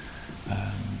 Ça,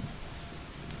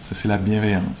 c'est la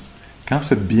bienveillance. Quand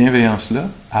cette bienveillance-là,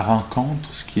 elle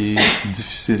rencontre ce qui est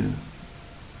difficile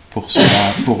pour soi,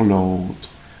 pour l'autre,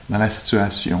 dans la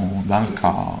situation, dans le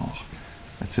corps,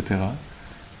 etc.,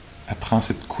 elle prend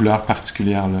cette couleur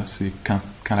particulière-là. C'est quand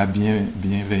la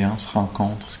bienveillance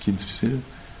rencontre ce qui est difficile.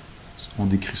 On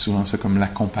décrit souvent ça comme la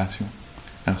compassion.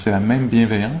 Alors c'est la même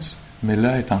bienveillance, mais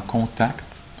là, elle est en contact.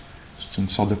 C'est une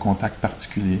sorte de contact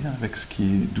particulier avec ce qui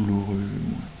est douloureux.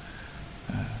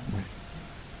 Oui.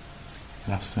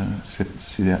 Alors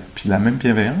puis la même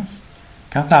bienveillance,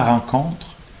 quand elle rencontre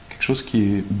quelque chose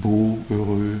qui est beau,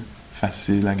 heureux,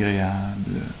 facile,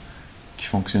 agréable, qui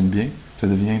fonctionne bien, ça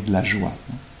devient de la joie.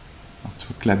 Alors, tu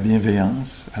vois que la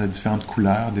bienveillance, elle a différentes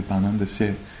couleurs dépendant de si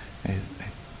elle est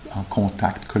en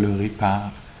contact, colorée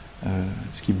par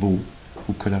ce qui est beau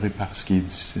ou colorée par ce qui est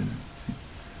difficile.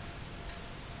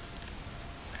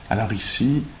 Alors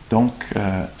ici, donc,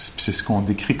 c'est ce qu'on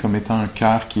décrit comme étant un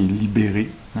cœur qui est libéré.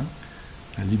 Hein?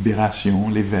 La libération,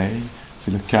 l'éveil,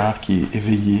 c'est le cœur qui est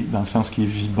éveillé, dans le sens qu'il est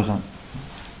vibrant.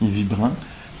 Il est vibrant,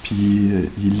 puis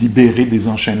il est libéré des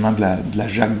enchaînements de la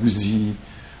jalousie,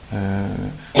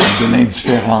 de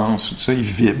l'indifférence, tout ça, il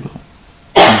vibre.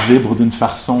 Il vibre d'une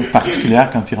façon particulière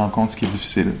quand il rencontre ce qui est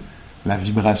difficile. La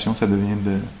vibration, ça devient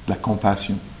de la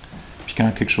compassion. Puis quand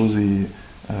quelque chose est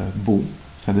beau,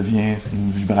 ça devient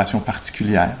une vibration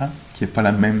particulière, hein, qui n'est pas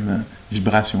la même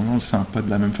vibration. Là, on ne le sent pas de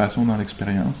la même façon dans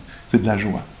l'expérience. C'est de la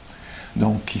joie.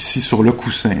 Donc ici, sur le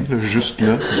coussin, là, juste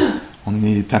là, on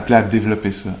est appelé à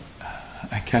développer ça.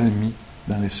 Accalmie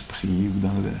dans l'esprit ou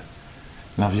dans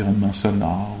l'environnement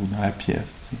sonore ou dans la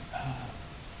pièce. Tu sais.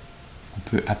 On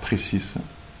peut apprécier ça.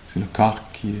 C'est le cœur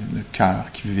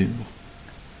qui vibre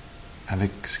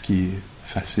avec ce qui est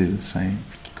facile, simple,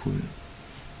 qui coule.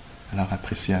 Alors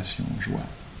appréciation, joie.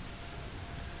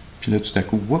 Puis là, tout à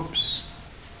coup, oups,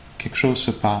 quelque chose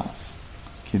se passe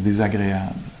qui est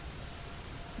désagréable.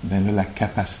 Bien là, la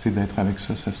capacité d'être avec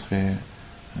ça, ça serait...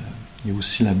 il y a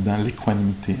aussi là-dedans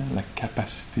l'équanimité, hein, la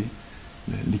capacité,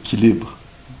 l'équilibre.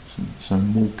 C'est un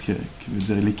mot qui veut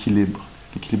dire l'équilibre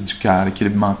du cœur,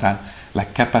 l'équilibre mental. La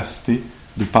capacité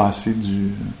de passer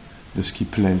de ce qui est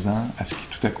plaisant à ce qui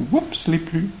tout à coup, oups, l'est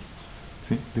plus.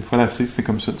 Tu sais, des fois, là, c'est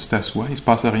comme ça, tu t'assois, il ne se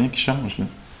passe rien qui change.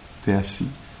 Tu es assis,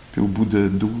 puis au bout de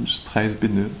 12, 13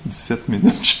 minutes, 17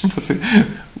 minutes, je ne sais pas,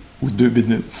 ou 2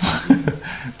 minutes,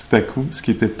 tout à coup, ce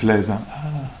qui était plaisant,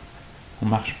 on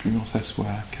ne marche plus, on s'assoit,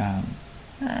 calme.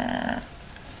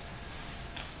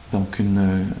 Donc,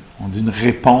 on dit une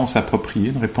réponse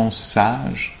appropriée, une réponse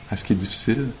sage à ce qui est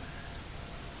difficile.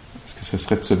 Est-ce que ce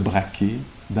serait de se braquer,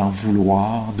 d'en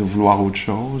vouloir, de vouloir autre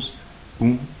chose,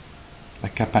 ou la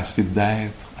capacité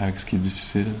d'être avec ce qui est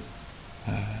difficile,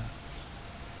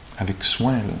 avec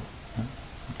soin, là, hein,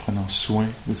 en prenant soin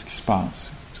de ce qui se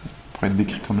passe. Ça pourrait être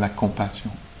décrit comme la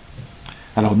compassion.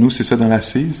 Alors nous, c'est ça dans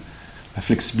l'assise, la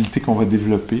flexibilité qu'on va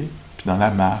développer, puis dans la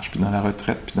marche, puis dans la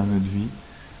retraite, puis dans notre vie,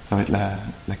 ça va être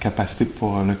la capacité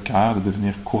pour le cœur de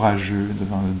devenir courageux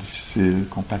devant le difficile,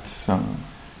 compatissant,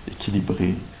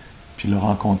 équilibré, puis le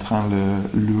rencontrant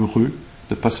l'heureux,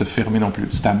 de ne pas se fermer non plus.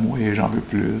 C'est à moi et j'en veux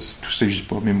plus. Touchez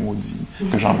pas mes maudits.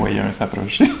 Que j'en voyais un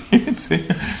s'approcher.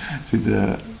 C'est de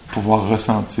pouvoir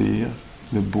ressentir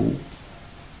le beau,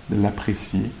 de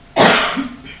l'apprécier,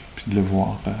 puis de le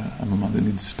voir à un moment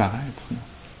donné disparaître.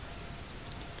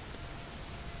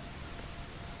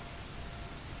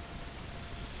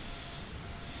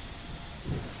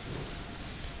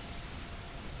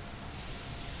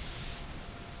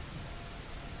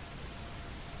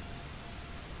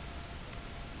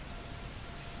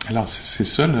 Alors, c'est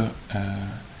ça, là.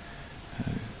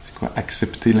 C'est quoi?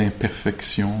 Accepter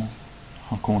l'imperfection,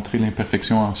 rencontrer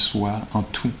l'imperfection en soi, en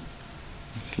tout.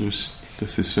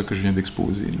 C'est ça que je viens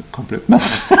d'exposer, là, complètement.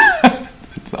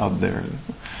 It's out there. Là.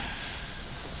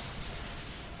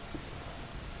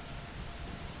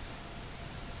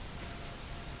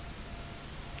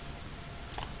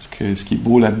 Ce qui est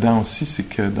beau là-dedans aussi, c'est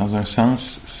que dans un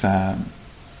sens, ça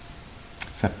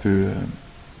peut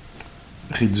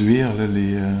réduire, là,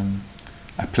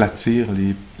 aplatir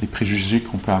les préjugés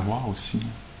qu'on peut avoir aussi. Là.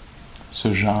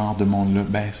 Ce genre de monde-là,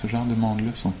 ce genre de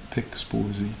monde-là sont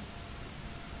exposés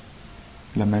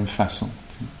de la même façon.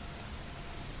 T'sais.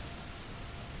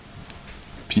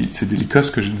 Puis c'est délicat ce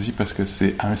que je dis parce que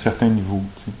c'est à un certain niveau.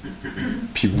 T'sais.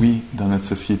 Puis oui, dans notre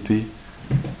société,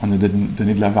 on a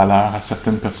donné de la valeur à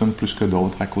certaines personnes plus que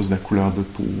d'autres à cause de la couleur de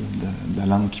peau, de la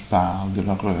langue qu'ils parlent, de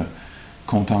leur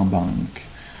compte en banque,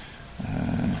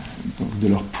 de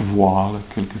leur pouvoir, là,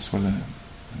 quelle que soit la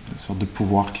sorte de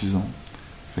pouvoir qu'ils ont.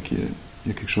 Fait qu'il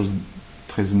y a quelque chose de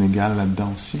très inégal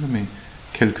là-dedans aussi, là, mais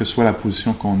quelle que soit la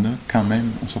position qu'on a, quand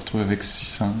même, on se retrouve avec 6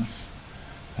 sens.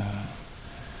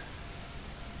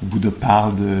 Bouddha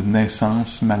parle de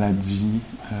naissance, maladie,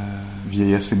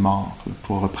 vieillesse et mort, là,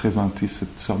 pour représenter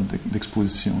cette sorte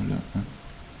d'exposition-là. Hein.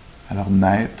 Alors,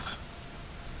 naître,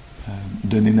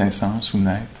 donner naissance ou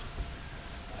naître,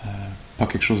 pas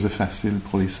quelque chose de facile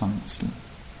pour les sens.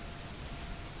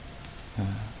 Là.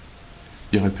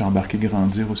 Il aurait pu embarquer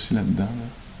grandir aussi là-dedans.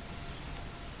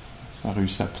 Là. Ça aurait eu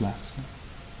sa place. Hein.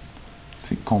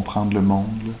 C'est comprendre le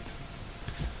monde. Là.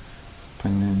 Pas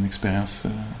une expérience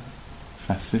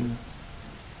facile.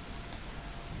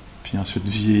 Puis ensuite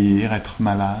vieillir, être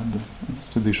malade.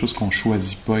 C'est des choses qu'on ne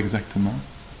choisit pas exactement.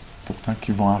 Pourtant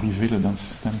qui vont arriver là, dans le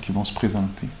système, qui vont se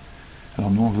présenter.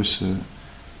 Alors nous, on veut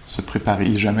se préparer.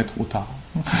 Il n'est jamais trop tard.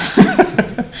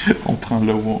 On prend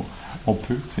là où on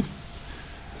peut, tu sais.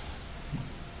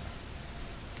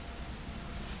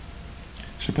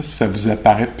 Je ne sais pas si ça vous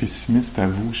apparaît pessimiste à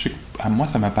vous. À moi,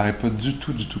 ça ne m'apparaît pas du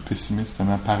tout pessimiste. Ça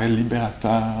m'apparaît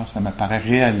libérateur, ça m'apparaît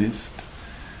réaliste.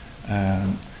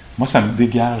 Moi, ça me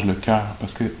dégage le cœur.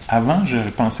 Parce que avant,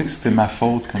 j'aurais pensé que c'était ma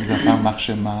faute quand les affaires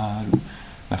marchaient mal.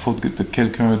 La faute de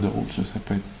quelqu'un d'autre. Là. Ça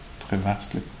peut être très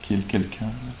vaste, là, qui est le quelqu'un,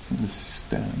 là, le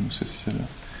système ou ceci, cela.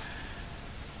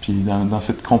 Puis dans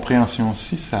cette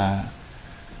compréhension-ci, ça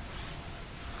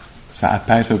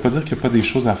apaise. Ça ne veut pas dire qu'il n'y a pas des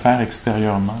choses à faire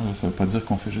extérieurement. Là. Ça ne veut pas dire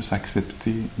qu'on fait juste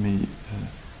accepter, mais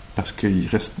parce qu'il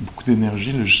reste beaucoup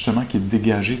d'énergie, là, justement, qui est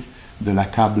dégagée de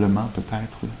l'accablement,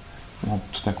 peut-être. Là, où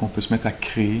tout à coup, on peut se mettre à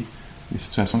créer des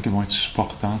situations qui vont être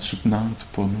supportantes, soutenantes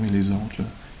pour nous et les autres, là,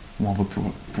 où on va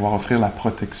pouvoir offrir la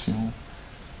protection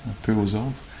un peu aux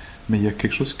autres. Mais il y a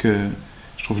quelque chose que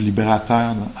je trouve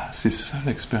libérateur. C'est ça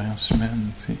l'expérience humaine.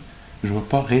 T'sais. Je ne vais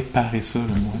pas réparer ça,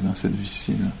 là, moi, dans cette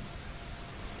vie-ci. Là.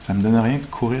 Ça me donne rien de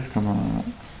courir comme un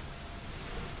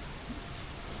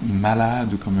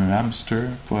malade ou comme un hamster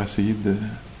pour essayer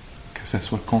que ça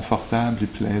soit confortable et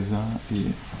plaisant. Et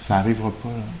ça n'arrivera pas.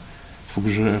 Il faut que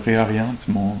je réoriente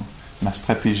ma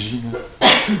stratégie. Là.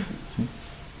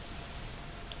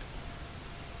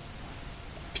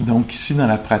 Puis donc ici, dans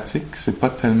la pratique, c'est pas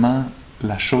tellement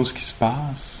la chose qui se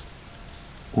passe,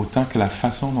 autant que la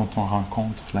façon dont on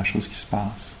rencontre la chose qui se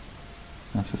passe.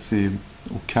 Non, ça, c'est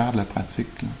au cœur de la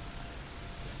pratique. Là.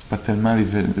 C'est pas tellement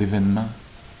l'événement,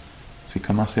 c'est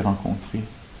comment c'est rencontré.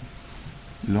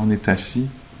 Là, on est assis,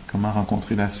 comment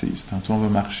rencontrer l'assise. Tantôt, on va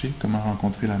marcher, comment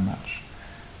rencontrer la marche.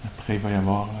 Après, il va y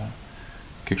avoir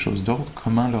quelque chose d'autre,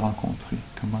 comment le rencontrer,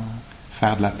 comment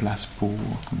faire de la place pour,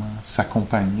 comment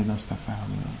s'accompagner dans cette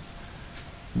affaire-là.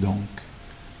 Donc,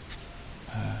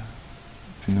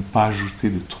 c'est ne pas ajouter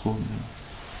de trouble, là.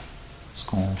 Ce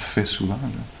qu'on fait souvent,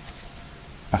 là.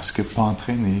 Parce que pas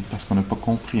entraîné, parce qu'on n'a pas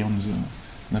compris,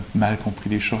 on a mal compris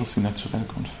les choses, c'est naturel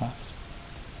qu'on le fasse.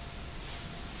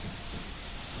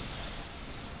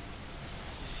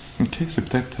 Ok, c'est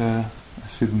peut-être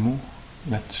assez de mots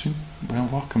là-dessus. Voyons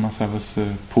voir comment ça va se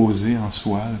poser en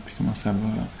soi, là, puis comment ça va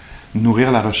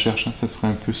nourrir la recherche. Hein. Ça serait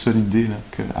un peu ça l'idée, là,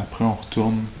 qu'après on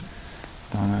retourne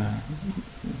dans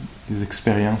les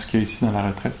expériences qu'il y a ici dans la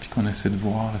retraite, puis qu'on essaie de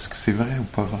voir est-ce que c'est vrai ou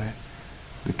pas vrai,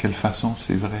 de quelle façon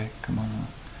c'est vrai,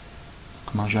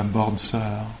 comment j'aborde ça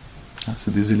alors. Hein,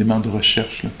 c'est des éléments de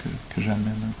recherche là, que j'amène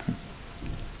un peu.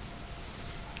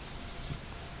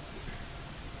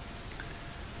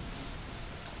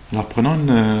 Alors prenons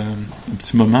un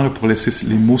petit moment là, pour laisser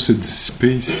les mots se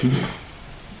dissiper ici.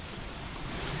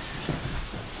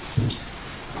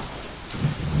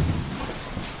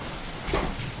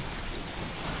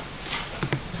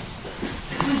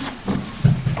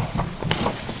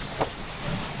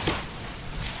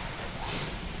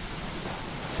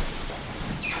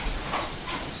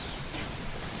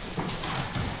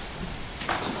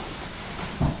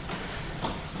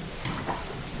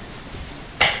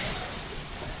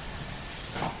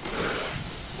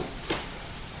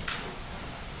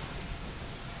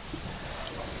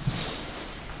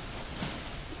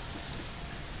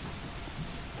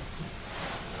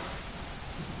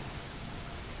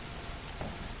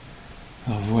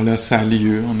 voilà, ça a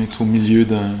lieu. On est au milieu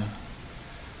d'un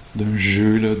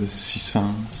jeu là, de 6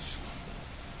 sens.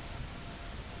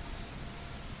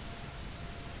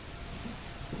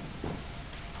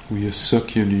 Où il y a ça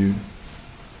qui a lieu.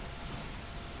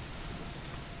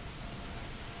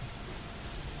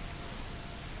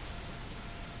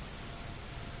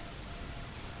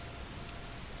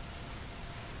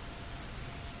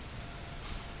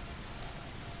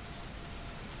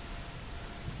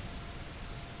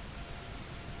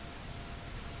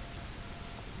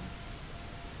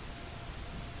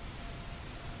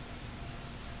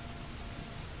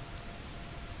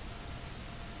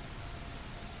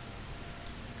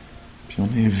 Puis on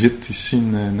invite ici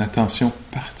une attention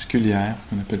particulière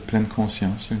qu'on appelle pleine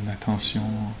conscience, une attention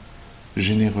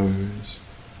généreuse,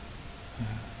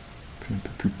 un peu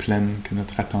plus pleine que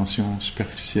notre attention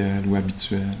superficielle ou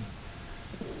habituelle.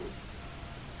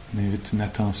 On invite une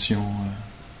attention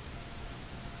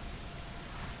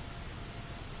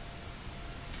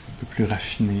un peu plus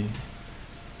raffinée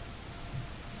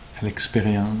à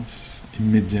l'expérience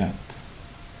immédiate.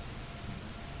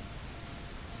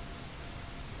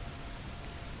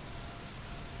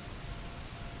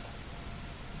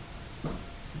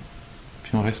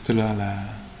 Puis on reste là,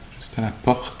 juste à la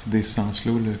porte des sens,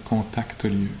 là où le contact a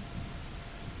lieu.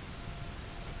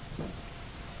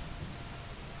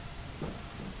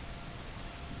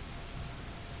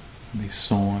 Des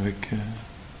sons avec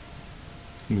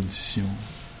l'audition.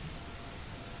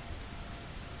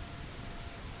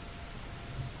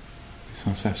 Des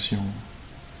sensations.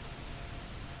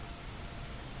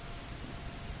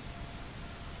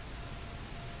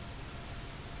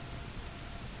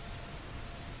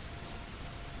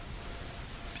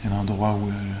 Puis à l'endroit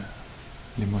où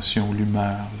l'émotion ou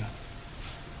l'humeur là,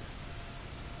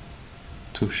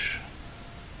 touche.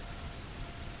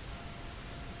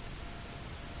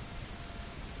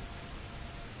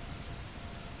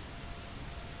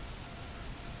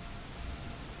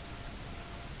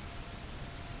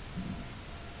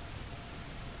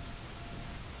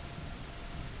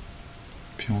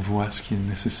 Puis on voit ce qui est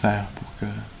nécessaire pour que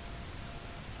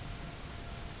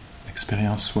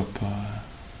l'expérience soit pas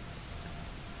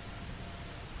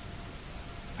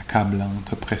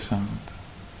accablante, oppressante.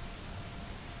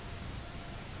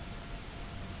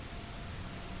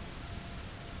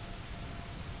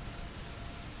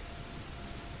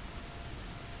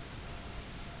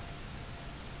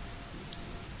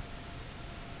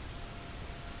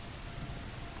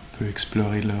 On peut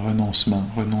explorer le renoncement,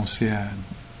 renoncer à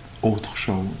autre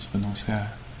chose, renoncer à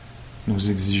nos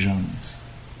exigences,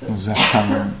 nos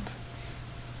attentes.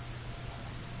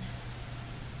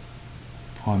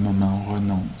 Pour un moment, on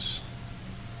renonce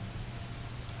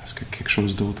à ce que quelque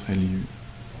chose d'autre ait lieu.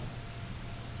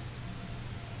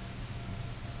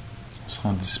 On se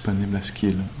rend disponible à ce qui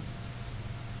est là.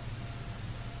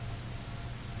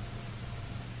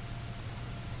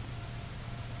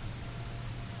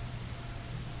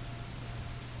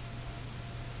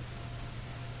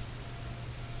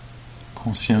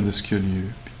 Conscient de ce qui a lieu,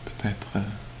 puis peut-être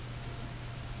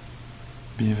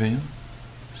bienveillant,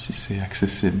 si c'est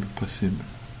accessible, possible.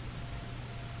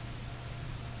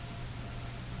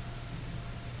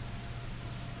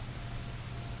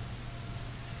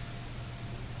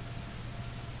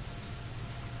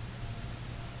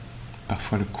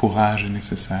 Parfois le courage est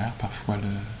nécessaire, parfois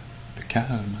le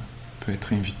calme peut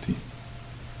être invité.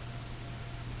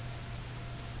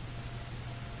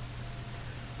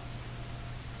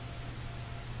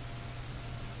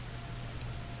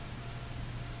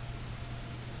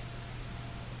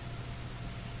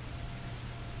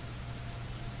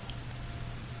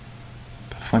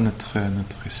 Parfois notre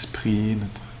esprit,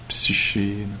 notre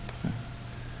psyché, notre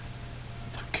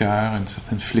cœur a une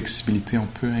certaine flexibilité. On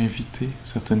peut inviter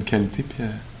certaines qualités, puis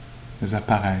elles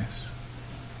apparaissent.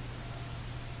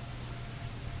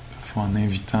 Parfois en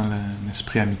invitant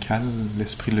l'esprit amical,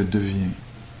 l'esprit le devient.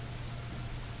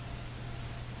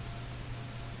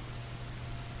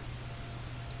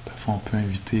 Parfois on peut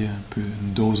inviter un peu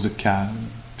une dose de calme,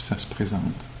 puis ça se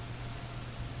présente.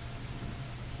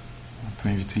 On peut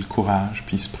inviter le courage,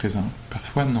 puis il se présente.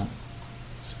 Parfois, non.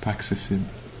 C'est pas accessible.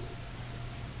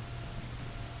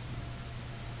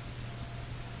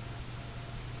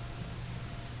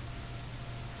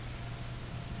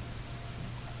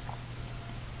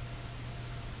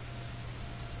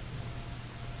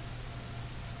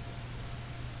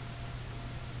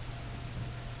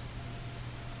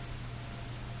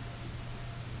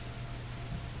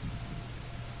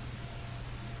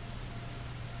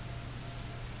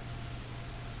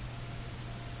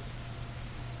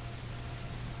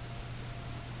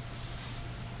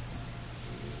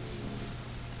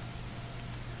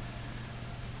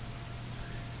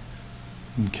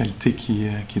 Une qualité qui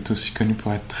est aussi connue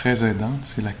pour être très aidante,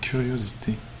 c'est la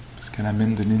curiosité, parce qu'elle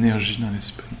amène de l'énergie dans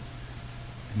l'esprit,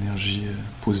 énergie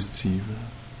positive.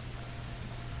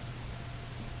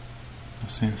 On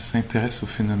s'intéresse au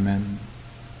phénomène,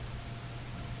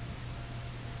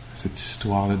 à cette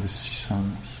histoire-là de six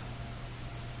sens.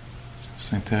 On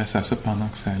s'intéresse à ça pendant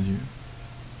que ça a lieu.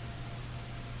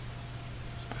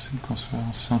 C'est possible qu'on se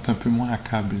sente un peu moins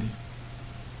accablé,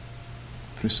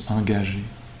 plus engagé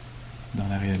dans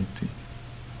la réalité.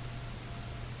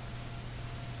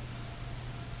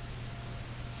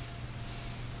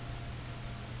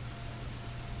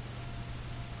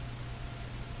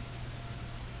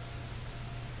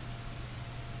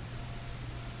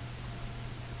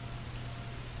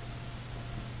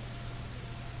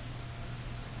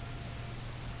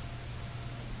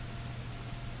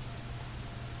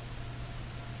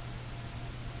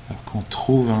 Alors qu'on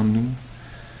trouve en nous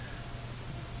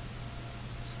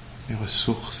les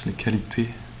ressources, les qualités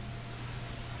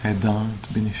aidantes,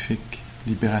 bénéfiques,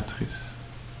 libératrices,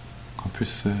 qu'on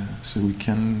puisse ce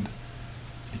week-end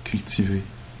les cultiver.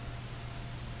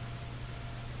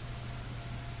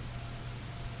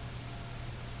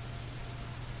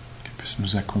 Qu'elles puissent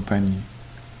nous accompagner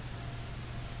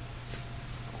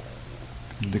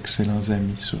comme d'excellents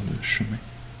amis sur le chemin.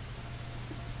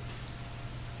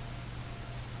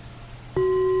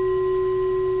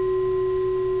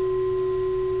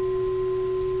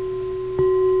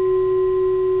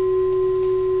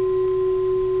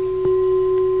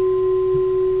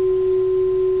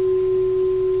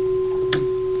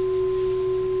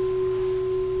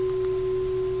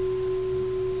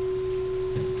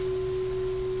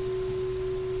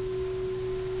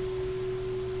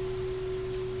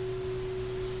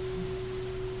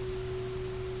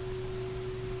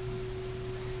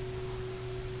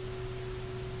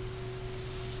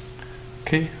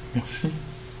 Ok, merci.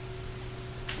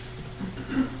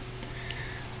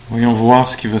 Voyons voir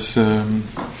ce qui va se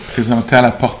présenter à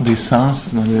la porte des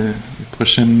sens dans les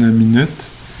prochaines minutes.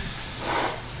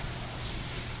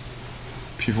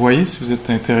 Puis voyez si vous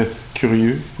êtes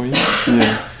curieux, voyez si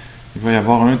il va y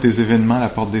avoir un des événements à la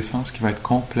porte des sens qui va être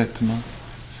complètement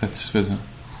satisfaisant.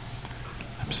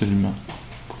 Absolument.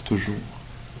 Pour toujours.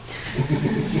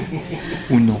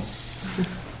 Ou non.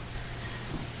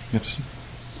 Merci.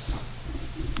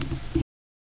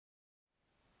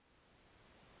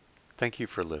 Thank you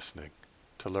for listening.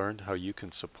 To learn how you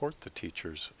can support the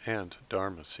teachers and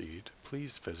Dharma Seed,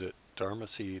 please visit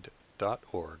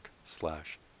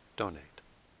dharmaseed.org/donate.